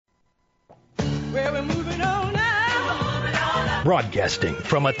Broadcasting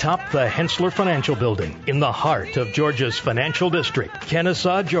from atop the Hensler Financial Building in the heart of Georgia's financial district,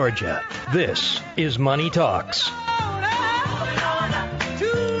 Kennesaw, Georgia. This is Money Talks.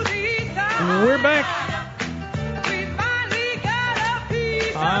 We're back.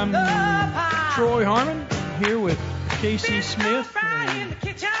 I'm Troy Harmon here with Casey Smith and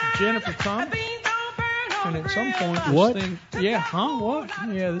Jennifer Thomas. And at some point, this thing,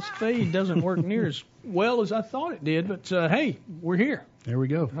 this fade doesn't work near as well as I thought it did. But hey, we're here. There we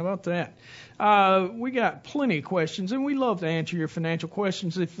go. How about that? We got plenty of questions, and we love to answer your financial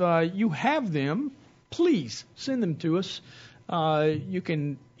questions. If you have them, please send them to us. You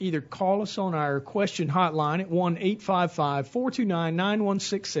can either call us on our question hotline at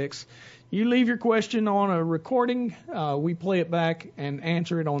 1-855-429-9166. You leave your question on a recording. We play it back and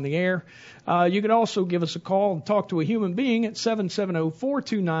answer it on the air. You can also give us a call and talk to a human being at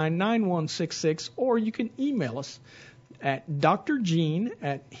 770-429-9166, or you can email us at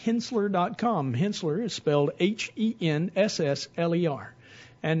drgene@hensler.com. Hensler is spelled Hensssler.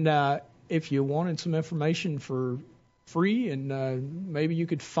 And if you wanted some information for free, and maybe you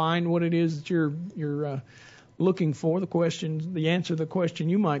could find what it is that you're looking for, the answer to the question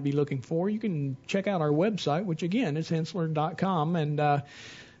you might be looking for, you can check out our website, which again is hensler.com, and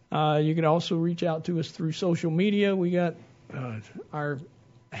you can also reach out to us through social media. We got our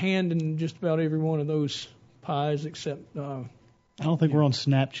hand in just about every one of those pies except I don't think we're on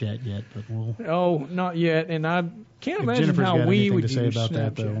Snapchat yet, but we'll. Oh, not yet, and I can't imagine Jennifer's how got we would to say use about Snapchat.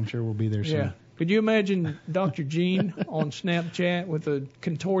 that, though. I'm sure we'll be there soon. Yeah. Could you imagine Dr. Gene on Snapchat with a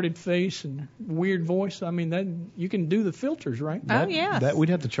contorted face and weird voice? I mean, that you can do the filters, right? Yes. That we'd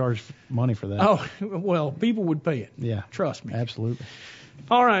have to charge money for that. Oh, well, people would pay it. Yeah. Trust me. Absolutely.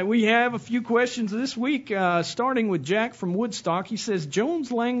 All right, we have a few questions this week, starting with Jack from Woodstock. He says,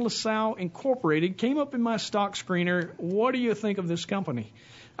 Jones Lang LaSalle Incorporated came up in my stock screener. What do you think of this company?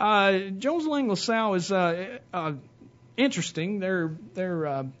 Jones Lang LaSalle is interesting. They're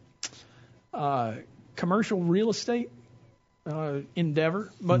commercial real estate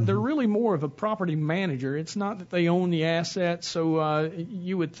endeavor, but they're really more of a property manager. It's not that they own the assets, so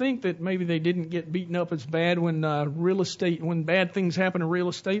you would think that maybe they didn't get beaten up as bad when when bad things happen in real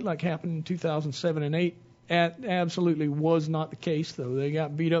estate, like happened in 2007 and 8. That absolutely was not the case, though. They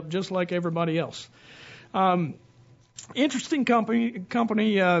got beat up just like everybody else. Interesting company.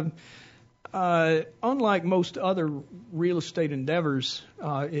 Unlike most other real estate endeavors,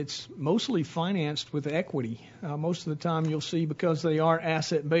 it's mostly financed with equity. Most of the time you'll see, because they are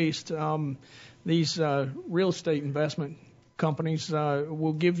asset-based, these real estate investment companies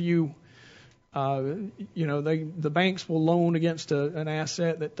will give you, the banks will loan against an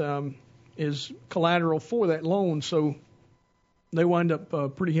asset that is collateral for that loan, so they wind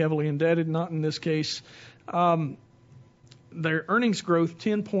up pretty heavily indebted. Not in this case. Their earnings growth,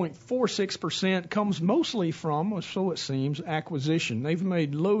 10.46%, comes mostly from, or so it seems, acquisition. They've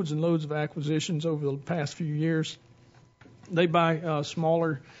made loads and loads of acquisitions over the past few years. They buy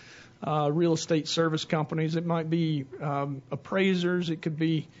smaller real estate service companies. It might be appraisers. It could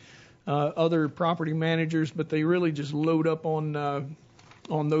be other property managers, but they really just load up on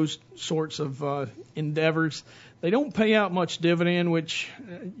those sorts of endeavors. They don't pay out much dividend, which,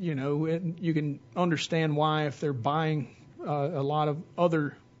 you can understand why if they're buying a lot of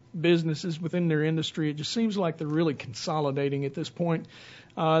other businesses within their industry. It just seems like they're really consolidating at this point.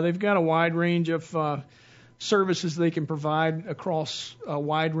 They've got a wide range of services they can provide across a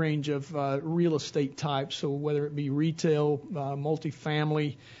wide range of real estate types. So whether it be retail,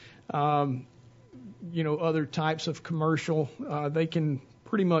 multifamily, other types of commercial, they can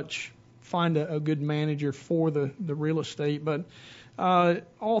pretty much find a good manager for the real estate. But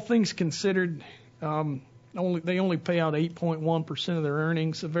all things considered, they only pay out 8.1% of their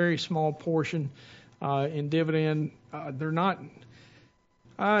earnings, a very small portion in dividend. They're not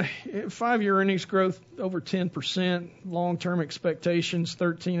 5-year earnings growth over 10%, long-term expectations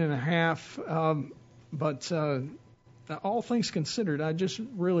 13.5%. But all things considered, I just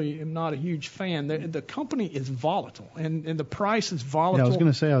really am not a huge fan. The company is volatile, and the price is volatile. Yeah, I was going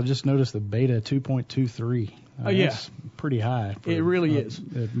to say, I just noticed the beta 2.23. That's pretty high. It really is.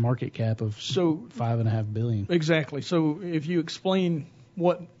 A market cap of $5.5 billion. Exactly. So if you explain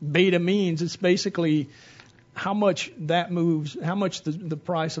what beta means, it's basically how much that moves, how much the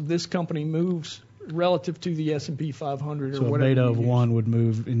price of this company moves relative to the S&P 500 or whatever. So a beta of 1 would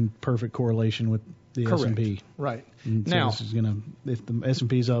move in perfect correlation with the Correct. S&P. Right. And so now, this is if the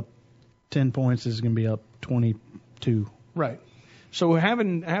S&P's up 10 points, this is going to be up 22. Right. So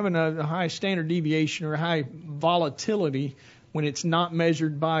having a high standard deviation or high volatility when it's not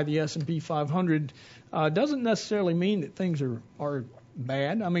measured by the S&P 500, doesn't necessarily mean that things are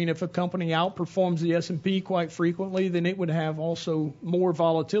bad. I mean, if a company outperforms the S&P quite frequently, then it would have also more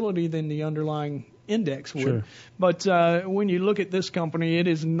volatility than the underlying index would. Sure. But when you look at this company, it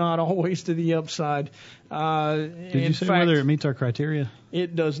is not always to the upside. Did you say whether it meets our criteria?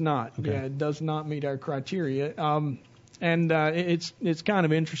 It does not. Okay. Yeah, it does not meet our criteria. And it's kind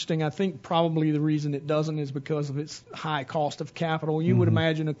of interesting. I think probably the reason it doesn't is because of its high cost of capital. You would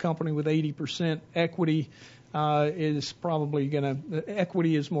imagine a company with 80% equity is probably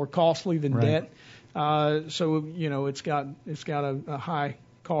equity is more costly than Right. debt. So it's got a high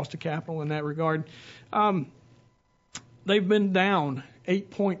cost of capital in that regard. They've been down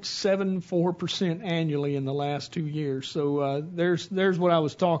 8.74% annually in the last 2 years. So there's what I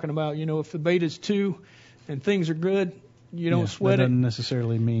was talking about. If the beta's 2 and things are good, you don't sweat that it. doesn't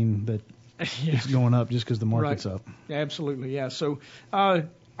necessarily mean that it's going up just because the market's Right. up. Absolutely, yeah. So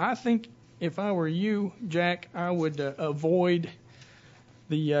I think if I were you, Jack, I would avoid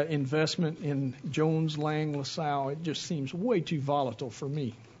the investment in Jones Lang LaSalle. It just seems way too volatile for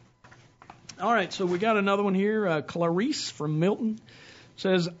me. All right, so we got another one here. Clarice from Milton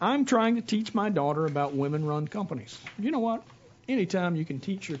says, I'm trying to teach my daughter about women-run companies. You know what? Anytime you can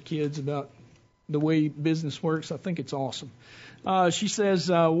teach your kids about the way business works, I think it's awesome. She says,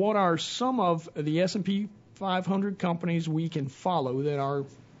 what are some of the S&P 500 companies we can follow that are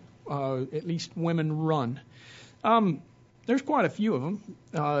at least women-run? There's quite a few of them.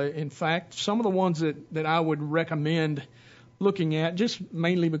 In fact, some of the ones that I would recommend looking at, just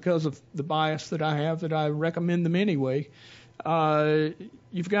mainly because of the bias that I have, that I recommend them anyway.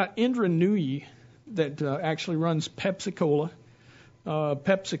 You've got Indra Nooyi that actually runs Pepsi-Cola.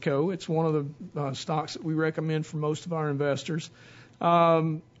 PepsiCo, it's one of the stocks that we recommend for most of our investors.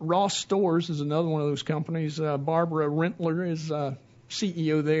 Ross Stores is another one of those companies. Barbara Rentler is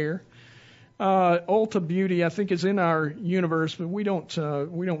CEO there. Ulta Beauty, I think, is in our universe, but we don't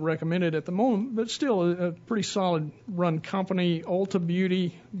recommend it at the moment. But still, a pretty solid run company. Ulta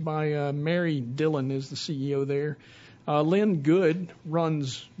Beauty by Mary Dillon is the CEO there. Lynn Good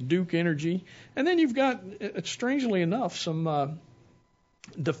runs Duke Energy, and then you've got, strangely enough, some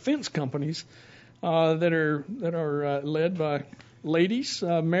defense companies that are led by ladies.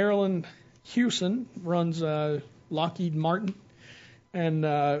 Marilyn Hewson runs Lockheed Martin,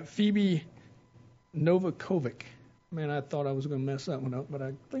 and Phoebe Novakovic. Man, I thought I was going to mess that one up, but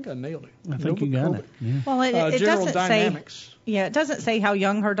I think I nailed it. I think you got it. Yeah. Well, it General doesn't Dynamics. say. Yeah, it doesn't say how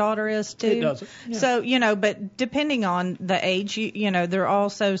young her daughter is, too. It doesn't. Yeah. So, but depending on the age, there are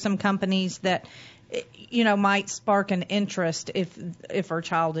also some companies that, might spark an interest if her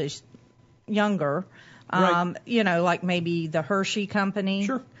child is younger. Right. Like maybe the Hershey Company.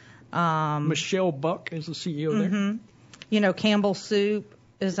 Sure. Michelle Buck is the CEO there. Campbell Soup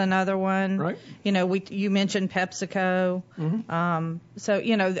is another one. Right. You mentioned PepsiCo. So,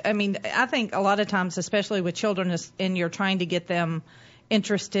 I think a lot of times, especially with children, and you're trying to get them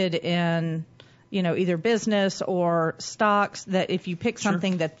interested in, either business or stocks, that if you pick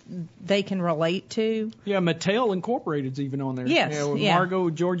something that they can relate to. Yeah, Mattel Incorporated's even on there. Yes.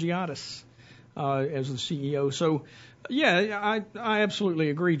 Margo Georgiadis as the CEO. So, yeah, I absolutely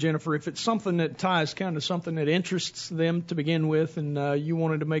agree, Jennifer. If it's something that ties kind of something that interests them to begin with, and you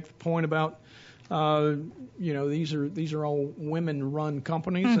wanted to make the point about, these are all women-run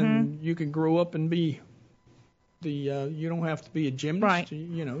companies, and you can grow up and be you don't have to be a gymnast.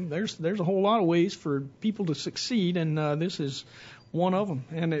 Right. There's a whole lot of ways for people to succeed, and this is one of them.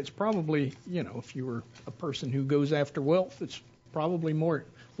 And it's probably, if you were a person who goes after wealth, it's probably more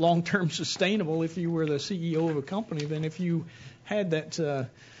long-term sustainable if you were the CEO of a company than if you had that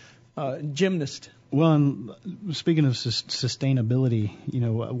gymnast. Well, and speaking of sustainability,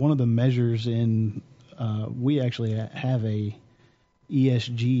 one of the measures we actually have a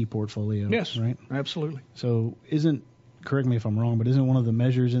ESG portfolio. Yes, right? Absolutely. So correct me if I'm wrong, but isn't one of the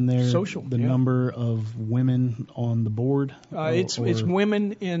measures in there social, the number of women on the board? It's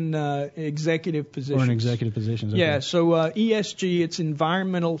women in executive positions. Or in executive positions. Okay. Yeah, so ESG, it's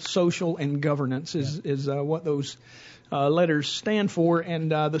environmental, social, and governance is what those letters stand for.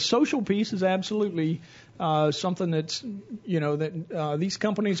 And the social piece is absolutely something that's, that these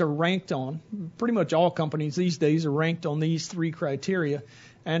companies are ranked on. Pretty much all companies these days are ranked on these three criteria.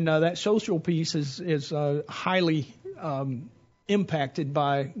 And that social piece is highly impacted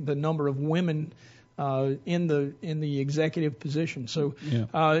by the number of women in the executive position. So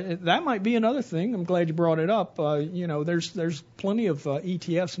that might be another thing. I'm glad you brought it up. There's plenty of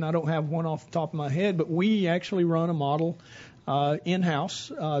ETFs, and I don't have one off the top of my head, but we actually run a model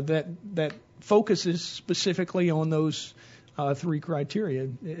in-house that focuses specifically on those three criteria.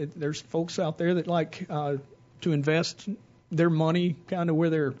 There's folks out there that like to invest their money kind of where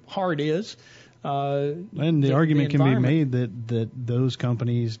their heart is. And the argument can be made that those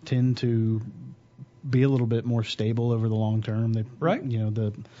companies tend to be a little bit more stable over the long term. Right.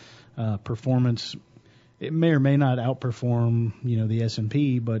 The performance, it may or may not outperform, the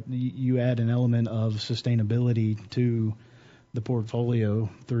S&P, but you add an element of sustainability to the portfolio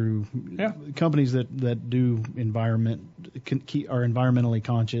through companies that do are environmentally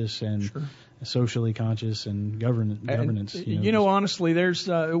conscious and socially conscious and governance. Honestly, there's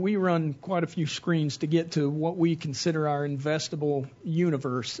we run quite a few screens to get to what we consider our investable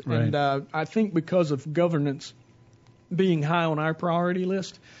universe, right. And I think because of governance being high on our priority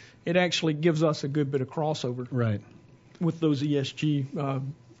list, it actually gives us a good bit of crossover, right, with those ESG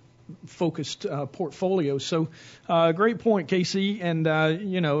focused portfolios. So great point, Casey. And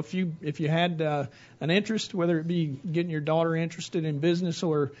if you had an interest, whether it be getting your daughter interested in business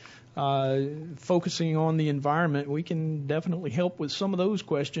or focusing on the environment, we can definitely help with some of those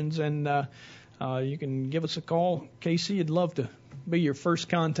questions. And you can give us a call, Casey. I'd love to be your first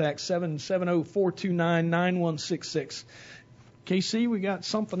contact. 770-429-9166. Casey, we got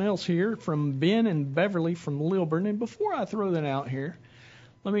something else here from Ben and Beverly from Lilburn. And before I throw that out here,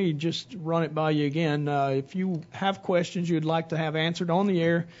 let me just run it by you again. If you have questions you'd like to have answered on the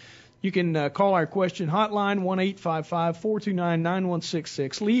air, you can call our question hotline,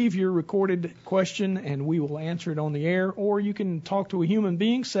 1-855-429-9166. Leave your recorded question, and we will answer it on the air. Or you can talk to a human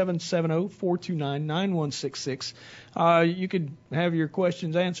being, 770-429-9166. You could have your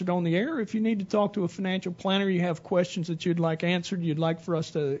questions answered on the air. If you need to talk to a financial planner, you have questions that you'd like answered, you'd like for us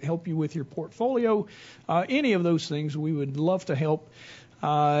to help you with your portfolio, any of those things, we would love to help.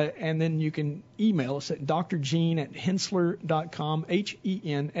 And then you can email us at drgene@henssler.com,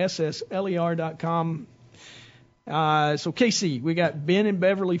 HENSSLER.com. So, Casey, we got Ben and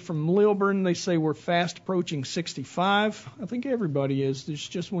Beverly from Lilburn. They say we're fast approaching 65. I think everybody is. It's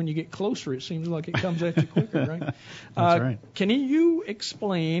just when you get closer, it seems like it comes at you quicker, right? That's right. Can you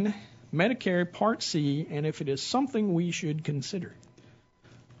explain Medicare Part C and if it is something we should consider?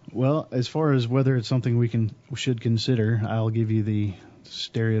 Well, as far as whether it's something we should consider, I'll give you the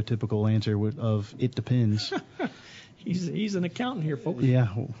stereotypical answer of it depends. He's an accountant here, folks. Yeah,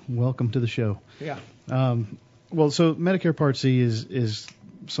 welcome to the show. Yeah. So Medicare Part C is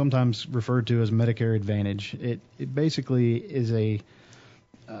sometimes referred to as Medicare Advantage. It basically is a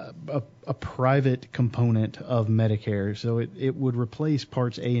private component of Medicare. So it would replace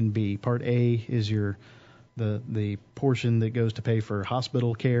Parts A and B. Part A is the portion that goes to pay for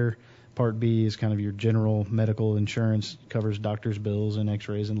hospital care. Part B is kind of your general medical insurance, covers doctor's bills and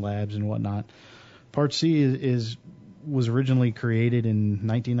x-rays and labs and whatnot. Part C was originally created in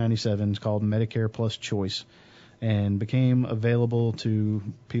 1997. It's called Medicare Plus Choice and became available to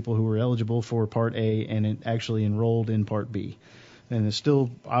people who were eligible for Part A and it actually enrolled in Part B. And it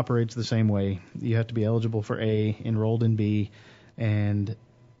still operates the same way. You have to be eligible for A, enrolled in B, and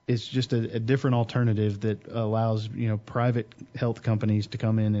it's just a different alternative that allows private health companies to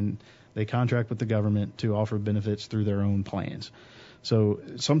come in and they contract with the government to offer benefits through their own plans. So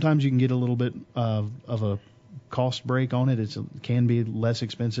sometimes you can get a little bit of a cost break on it. It can be less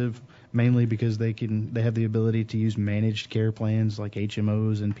expensive, mainly because they have the ability to use managed care plans like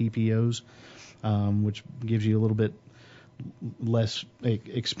HMOs and PPOs, which gives you a little bit less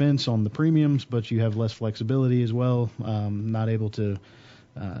expense on the premiums, but you have less flexibility as well. Not able to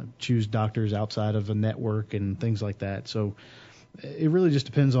choose doctors outside of a network and things like that. So it really just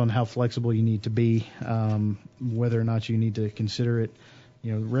depends on how flexible you need to be, whether or not you need to consider it.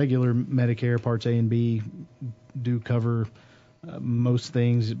 Regular Medicare Parts A and B do cover most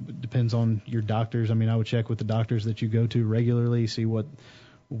things. It depends on your doctors. I mean, I would check with the doctors that you go to regularly, see what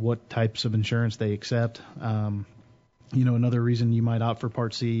types of insurance they accept. Another reason you might opt for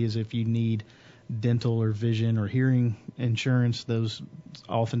Part C is if you need dental or vision or hearing insurance. Those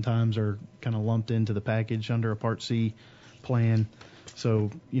oftentimes are kind of lumped into the package under a Part C plan. So,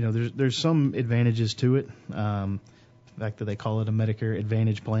 there's some advantages to it. The fact that they call it a Medicare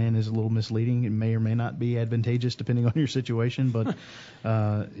Advantage plan is a little misleading. It may or may not be advantageous depending on your situation, but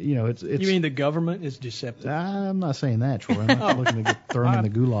it's. You mean the government is deceptive? I'm not saying that, Troy. I'm not looking to get thrown in the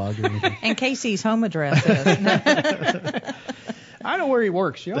gulag or anything. And Casey's home address is. I know where he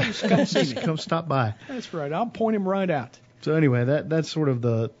works. Y'all just come see me. Come stop by. That's right. I'll point him right out. So anyway, that's sort of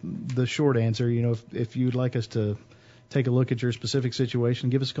the short answer. If you'd like us to take a look at your specific situation,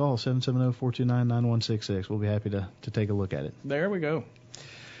 give us a call, 770-429-9166. We'll be happy to take a look at it. There we go.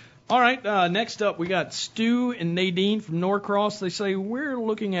 All right, next up we got Stu and Nadine from Norcross. They say, we're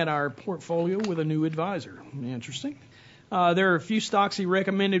looking at our portfolio with a new advisor. Interesting. There are a few stocks he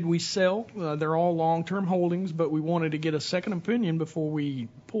recommended we sell. They're all long-term holdings, but we wanted to get a second opinion before we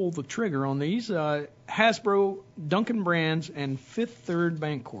pull the trigger on these. Hasbro, Dunkin' Brands, and Fifth Third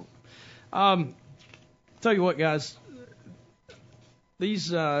Bancorp. Tell you what, guys.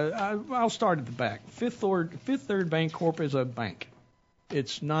 These I'll start at the back. Fifth Third Bancorp is a bank.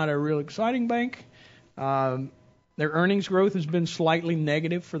 It's not a real exciting bank. Their earnings growth has been slightly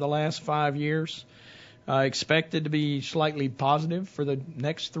negative for the last 5 years. Expected to be slightly positive for the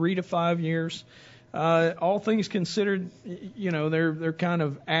next 3 to 5 years. All things considered, they're kind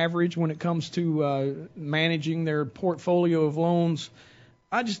of average when it comes to managing their portfolio of loans.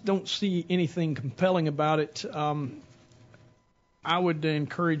 I just don't see anything compelling about it. I would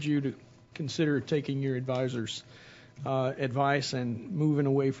encourage you to consider taking your advisor's advice and moving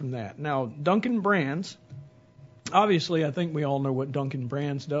away from that. Now, Dunkin' Brands. Obviously, I think we all know what Dunkin'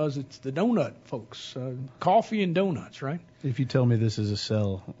 Brands does. It's the donut, folks. Coffee and donuts, right? If you tell me this is a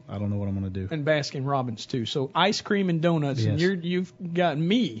sell, I don't know what I'm going to do. And Baskin-Robbins, too. So ice cream and donuts. Yes. And you've got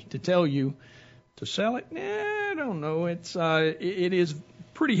me to tell you to sell it? I don't know. It is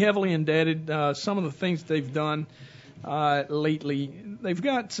pretty heavily indebted. Some of the things they've done lately, they've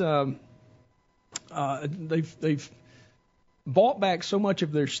got they've bought back so much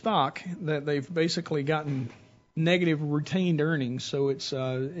of their stock that they've basically gotten negative retained earnings, so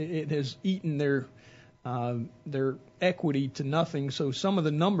it has eaten their equity to nothing. So some of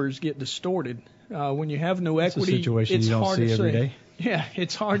the numbers get distorted when you have no equity. It's a situation it's you don't hard see to every say. day. Yeah,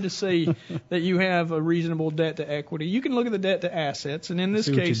 it's hard to say that you have a reasonable debt to equity. You can look at the debt to assets, and in this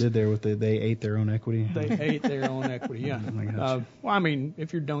See what case, you did there with they ate their own equity. they ate their own equity. Yeah. Oh my gosh. Well, I mean,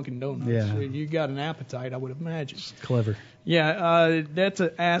 if you're Dunkin' Donuts, Yeah. you got an appetite, I would imagine. Clever. Yeah, debt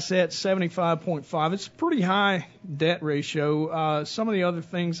to assets 75.5. It's a pretty high debt ratio. Some of the other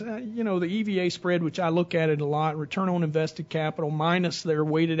things, the EVA spread, which I look at it a lot, return on invested capital minus their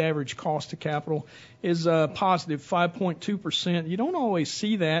weighted average cost of capital, is positive 5.2%. You don't always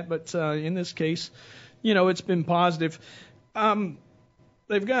see that, but in this case, it's been positive.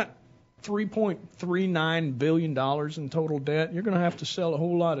 They've got $3.39 billion in total debt. You're going to have to sell a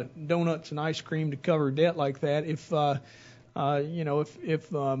whole lot of donuts and ice cream to cover debt like that if the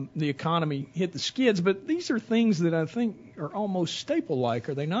economy hit the skids. But these are things that I think are almost staple-like,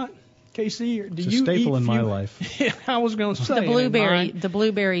 are they not? Casey, do It's you a staple eat in my life. Yeah, I was going to say The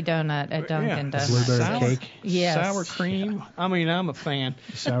blueberry donut at Dunkin' Donuts. Blueberry cake. Yes. Sour cream. I mean, I'm a fan.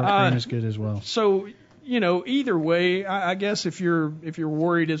 Sour cream is good as well. So, either way, I guess if you're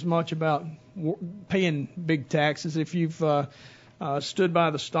worried as much about paying big taxes, if you've stood by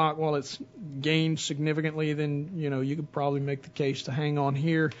the stock while it's gained significantly, then you could probably make the case to hang on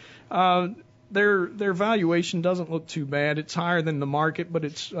here. Their valuation doesn't look too bad. It's higher than the market, but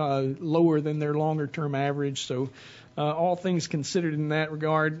it's lower than their longer-term average. So, all things considered in that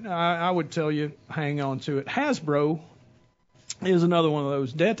regard, I would tell you hang on to it. Hasbro is another one of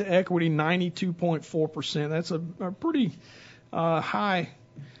those. Debt to equity 92.4%. That's a pretty high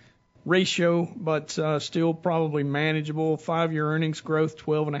ratio, but still probably manageable. 5-year earnings growth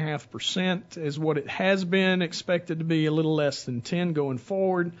 12.5% is what it has been. Expected to be a little less than 10 going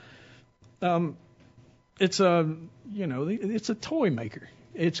forward. It's a toy maker.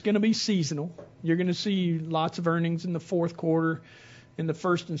 It's going to be seasonal. You're going to see lots of earnings in the fourth quarter. In the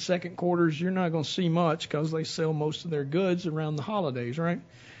first and second quarters, you're not going to see much because they sell most of their goods around the holidays, right?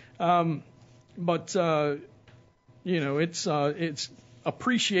 It's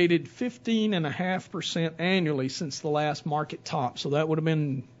appreciated 15.5% annually since the last market top. So that would have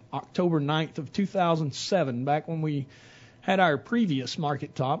been October 9th of 2007, back when we had our previous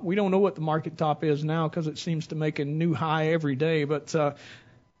market top. We don't know what the market top is now because it seems to make a new high every day, but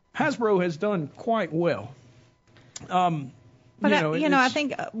Hasbro has done quite well. I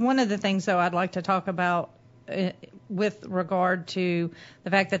think one of the things, though, I'd like to talk about with regard to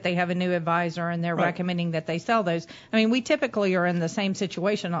the fact that they have a new advisor and they're recommending that they sell those. I mean, we typically are in the same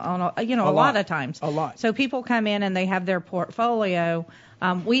situation a lot of times. A lot. So people come in and they have their portfolio.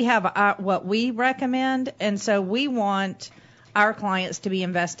 We have what we recommend, and so we want our clients to be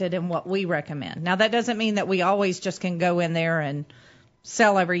invested in what we recommend. Now, that doesn't mean that we always just can go in there and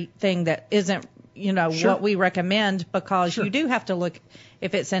sell everything that isn't, what we recommend, because you do have to look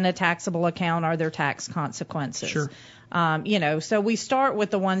if it's in a taxable account, are there tax consequences? Sure. So we start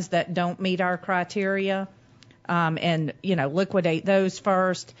with the ones that don't meet our criteria and liquidate those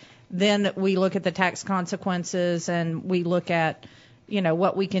first. Then we look at the tax consequences and we look at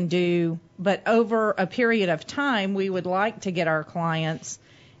what we can do. But over a period of time, we would like to get our clients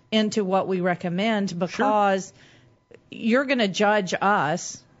into what we recommend, because you're going to judge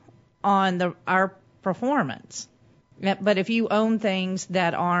us on our performance. But if you own things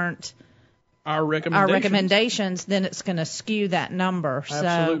that aren't our recommendations, then it's going to skew that number.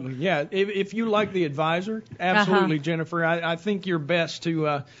 Absolutely. Yeah. If you like the advisor, absolutely, Jennifer. I think your best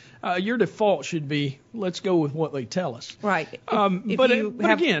to your default should be, let's go with what they tell us. Right. But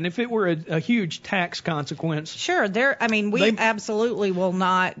again, if it were a huge tax consequence. Sure. We absolutely will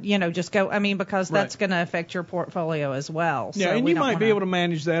not, just go, because that's going to affect your portfolio as well. Yeah, so and you might be able to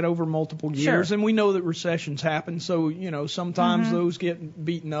manage that over multiple years. Sure. And we know that recessions happen. So, sometimes those get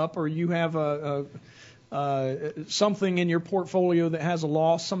beaten up, or you have something in your portfolio that has a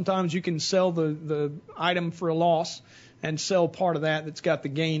loss. Sometimes you can sell the item for a loss and sell part of that's got the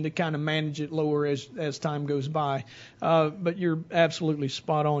gain to kind of manage it lower as time goes by. But you're absolutely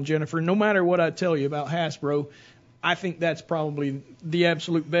spot on, Jennifer. No matter what I tell you about Hasbro, I think that's probably the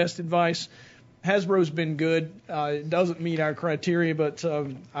absolute best advice. Hasbro's been good. It doesn't meet our criteria, but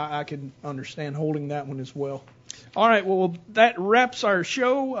I can understand holding that one as well. All right, well, that wraps our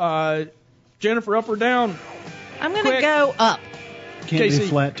show. Jennifer, up or down? I'm going to go up. Can't Casey. be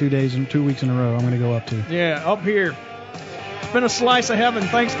flat 2 days and 2 weeks in a row. I'm going to go up too. Yeah, up here. It's been a slice of heaven.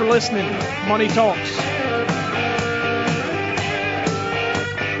 Thanks for listening. Money Talks.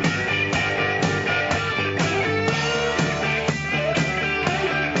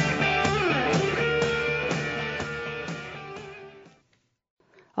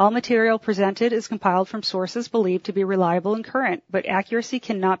 All material presented is compiled from sources believed to be reliable and current, but accuracy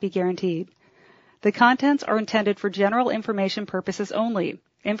cannot be guaranteed. The contents are intended for general information purposes only.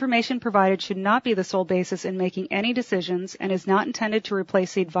 Information provided should not be the sole basis in making any decisions and is not intended to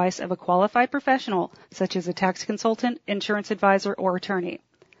replace the advice of a qualified professional, such as a tax consultant, insurance advisor, or attorney.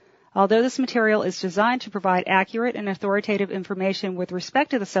 Although this material is designed to provide accurate and authoritative information with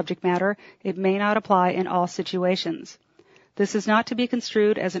respect to the subject matter, it may not apply in all situations. This is not to be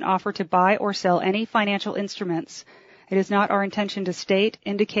construed as an offer to buy or sell any financial instruments. It is not our intention to state,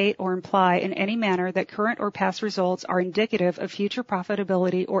 indicate, or imply in any manner that current or past results are indicative of future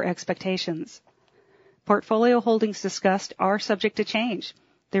profitability or expectations. Portfolio holdings discussed are subject to change.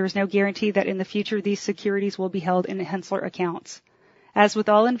 There is no guarantee that in the future these securities will be held in Henssler accounts. As with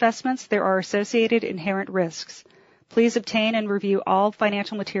all investments, there are associated inherent risks. Please obtain and review all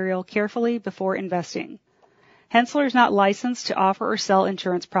financial material carefully before investing. Henssler is not licensed to offer or sell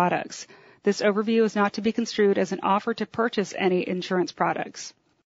insurance products. This overview is not to be construed as an offer to purchase any insurance products.